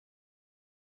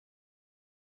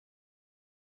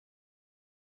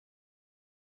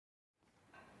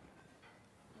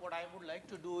what I would like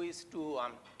to do is to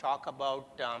talk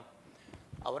about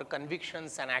our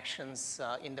convictions and actions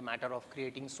in the matter of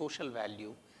creating social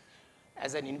value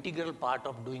as an integral part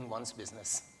of doing one's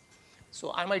business.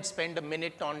 So I might spend a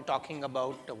minute on talking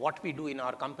about what we do in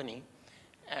our company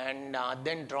and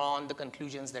then draw on the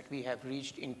conclusions that we have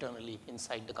reached internally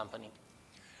inside the company.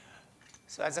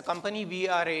 So as a company, we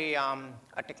are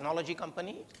a technology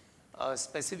company,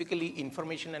 specifically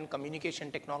information and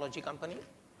communication technology company.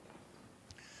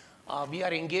 We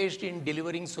are engaged in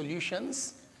delivering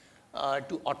solutions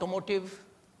to automotive,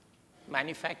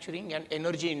 manufacturing, and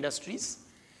energy industries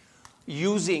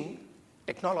using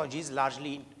technologies,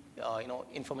 largely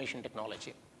information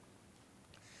technology.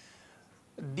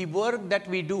 The work that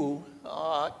we do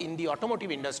in the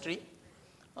automotive industry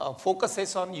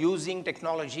focuses on using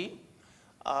technology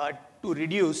to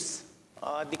reduce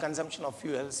the consumption of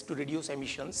fuels, to reduce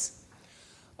emissions.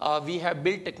 We have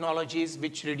built technologies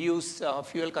which reduce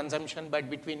fuel consumption by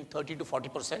between 30 to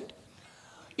 40%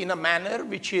 in a manner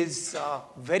which is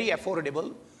very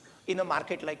affordable in a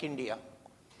market like India.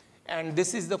 And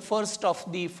this is the first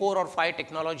of the 4 or 5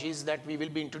 technologies that we will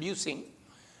be introducing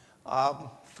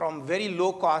from very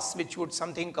low cost, which would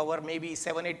something cover maybe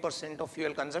 7-8% of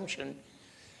fuel consumption,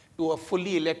 to a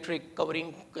fully electric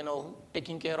covering,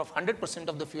 taking care of 100%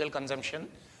 of the fuel consumption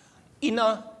in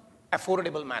a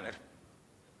affordable manner.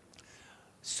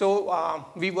 So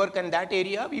we work in that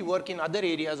area. We work in other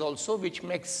areas also, which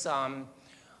makes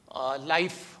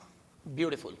life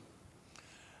beautiful.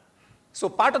 So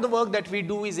part of the work that we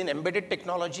do is in embedded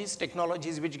technologies,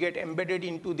 technologies which get embedded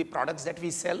into the products that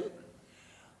we sell.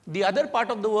 The other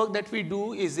part of the work that we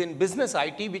do is in business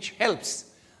IT, which helps,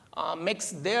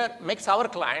 makes our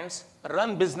clients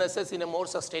run businesses in a more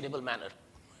sustainable manner.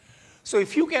 So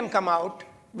if you can come out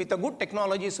with a good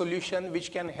technology solution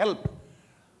which can help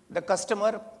the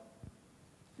customer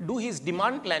do his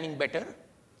demand planning better,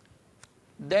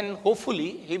 then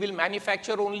hopefully he will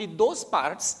manufacture only those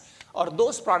parts or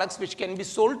those products which can be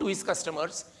sold to his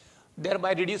customers,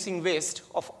 thereby reducing waste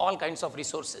of all kinds of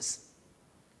resources.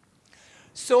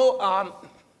 So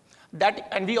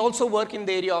and we also work in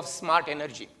the area of smart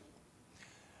energy.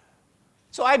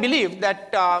 So I believe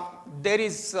that there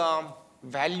is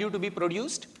value to be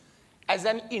produced as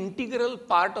an integral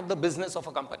part of the business of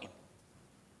a company.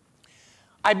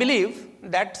 I believe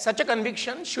that such a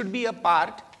conviction should be a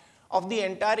part of the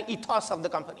entire ethos of the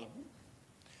company.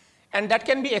 And that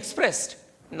can be expressed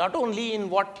not only in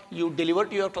what you deliver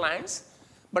to your clients,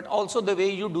 but also the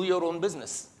way you do your own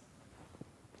business.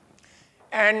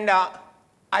 And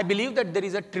I believe that there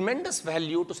is a tremendous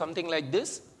value to something like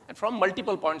this and from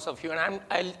multiple points of view, and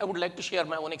I would like to share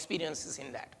my own experiences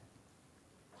in that.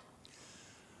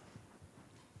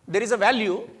 There is a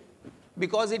value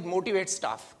because it motivates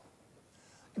staff.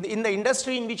 In the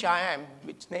industry in which I am,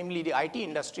 which namely the IT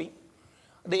industry,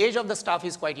 the age of the staff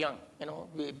is quite young.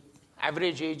 The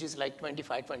average age is like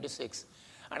 25, 26.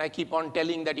 And I keep on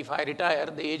telling that if I retire,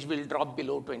 the age will drop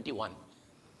below 21.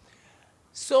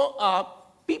 So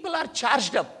people are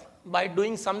charged up by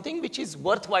doing something which is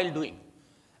worthwhile doing,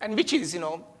 and which is,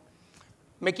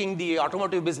 making the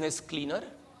automotive business cleaner,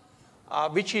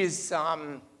 which is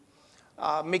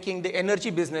making the energy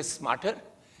business smarter,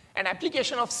 and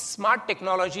application of smart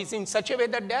technologies in such a way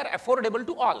that they are affordable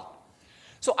to all.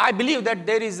 So I believe that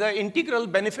there is an integral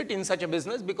benefit in such a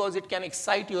business because it can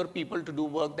excite your people to do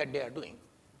work that they are doing.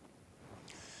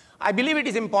 I believe it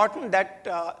is important that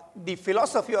the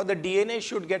philosophy or the DNA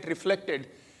should get reflected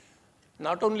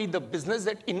not only the business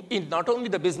that not only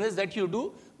the business that you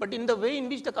do, but in the way in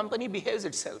which the company behaves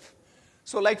itself.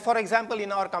 So like, for example,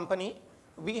 in our company,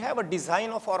 we have a design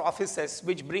of our offices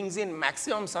which brings in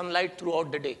maximum sunlight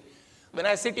throughout the day. When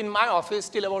I sit in my office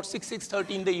till about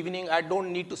 6:30 in the evening, I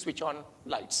don't need to switch on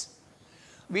lights.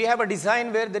 We have a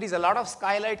design where there is a lot of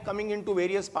skylight coming into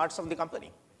various parts of the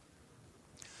company.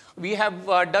 We have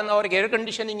done our air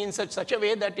conditioning in such a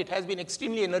way that it has been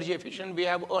extremely energy efficient. We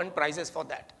have earned prizes for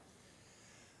that.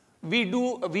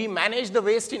 We manage the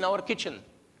waste in our kitchen.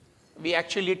 We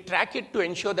actually track it to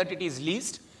ensure that it is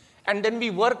least, and then we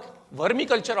work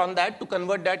vermiculture on that to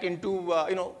convert that into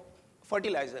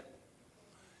fertilizer.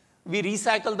 We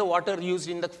recycle the water used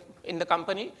in the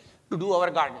company to do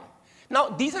our garden. Now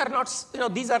these are not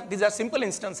these are simple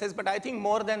instances, but I think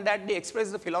more than that they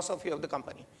express the philosophy of the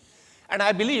company. And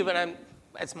I believe, and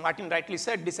as Martin rightly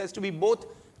said, this has to be both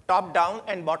top down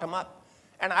and bottom up.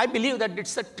 And I believe that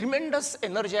it's a tremendous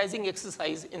energizing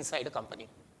exercise inside a company.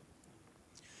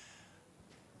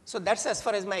 So that's as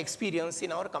far as my experience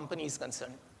in our company is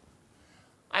concerned.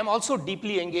 I'm also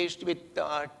deeply engaged with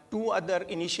 2 other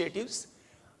initiatives.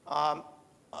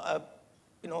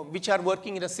 which are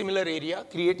working in a similar area,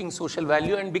 creating social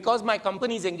value. And because my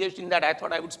company is engaged in that, I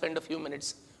thought I would spend a few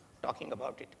minutes talking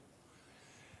about it.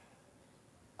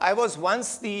 I was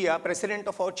once the president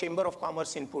of our Chamber of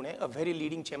Commerce in Pune, a very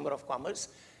leading Chamber of Commerce.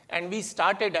 And we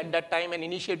started at that time an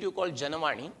initiative called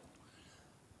Janavani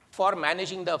for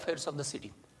managing the affairs of the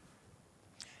city.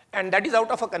 And that is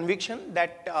out of a conviction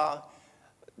that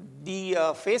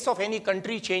the face of any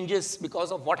country changes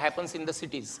because of what happens in the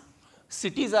cities.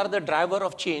 Cities are the driver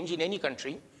of change in any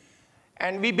country.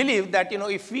 And we believe that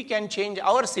if we can change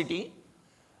our city,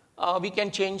 we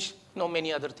can change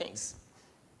many other things.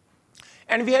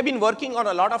 And we have been working on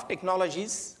a lot of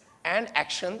technologies and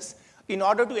actions in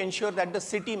order to ensure that the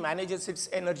city manages its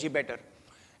energy better.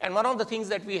 And one of the things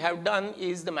that we have done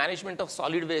is the management of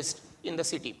solid waste in the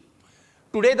city.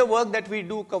 Today, the work that we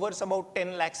do covers about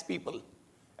 10 lakhs people.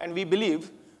 And we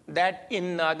believe that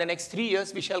in the next 3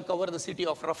 years, we shall cover the city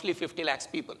of roughly 50 lakhs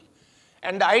people.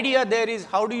 And the idea there is,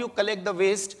 how do you collect the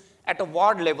waste at a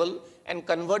ward level and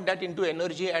convert that into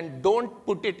energy and don't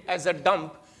put it as a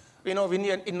dump when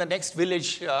you're in the next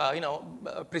village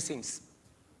precincts.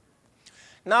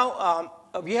 Now,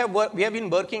 we have been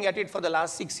working at it for the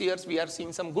last 6 years. We are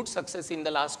seeing some good success in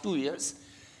the last 2 years.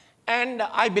 And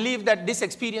I believe that this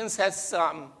experience has,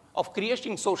 of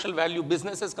creating social value,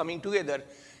 businesses coming together,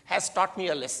 has taught me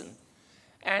a lesson.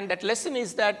 And that lesson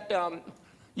is that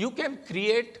you can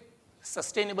create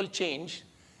sustainable change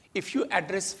if you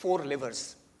address 4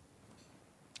 levers.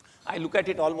 I look at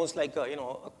it almost like a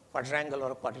quadrangle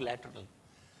or a quadrilateral.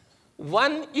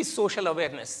 One is social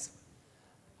awareness.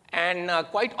 And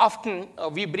quite often,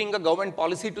 we bring a government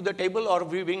policy to the table or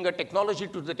we bring a technology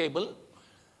to the table.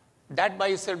 That by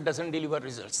itself doesn't deliver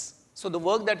results. So the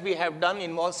work that we have done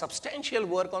involves substantial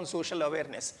work on social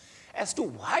awareness as to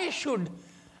why should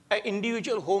an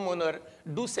individual homeowner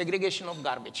do segregation of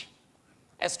garbage,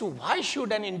 as to why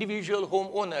should an individual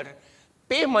homeowner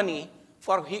pay money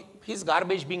for his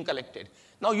garbage being collected.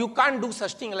 Now, you can't do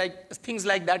such things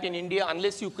like that in India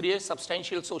unless you create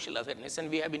substantial social awareness, and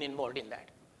we have been involved in that.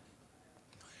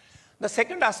 The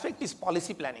second aspect is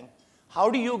policy planning. How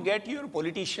do you get your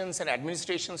politicians and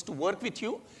administrations to work with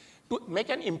you to make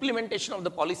an implementation of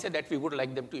the policy that we would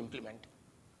like them to implement?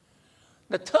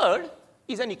 The third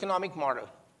is an economic model.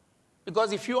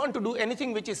 Because if you want to do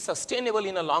anything which is sustainable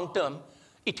in a long term,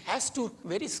 it has to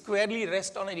very squarely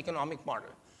rest on an economic model.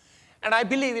 And I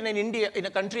believe in a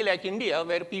country like India,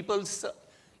 where people's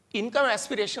income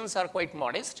aspirations are quite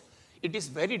modest, it is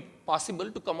very possible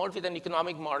to come out with an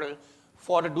economic model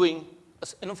for doing,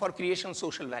 for creation of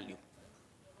social value.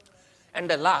 And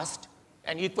the last,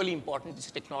 and equally important, is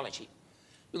technology.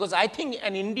 Because I think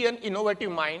an Indian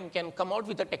innovative mind can come out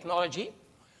with a technology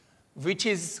which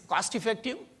is cost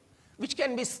effective, which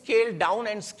can be scaled down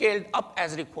and scaled up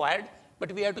as required,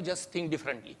 but we have to just think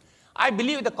differently. I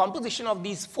believe the composition of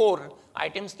these 4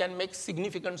 items can make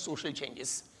significant social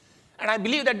changes. And I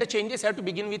believe that the changes have to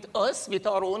begin with us, with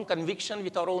our own conviction,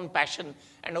 with our own passion,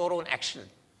 and our own action.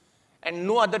 And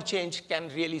no other change can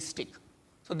really stick.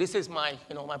 So this is my,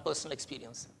 my personal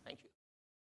experience. Thank you.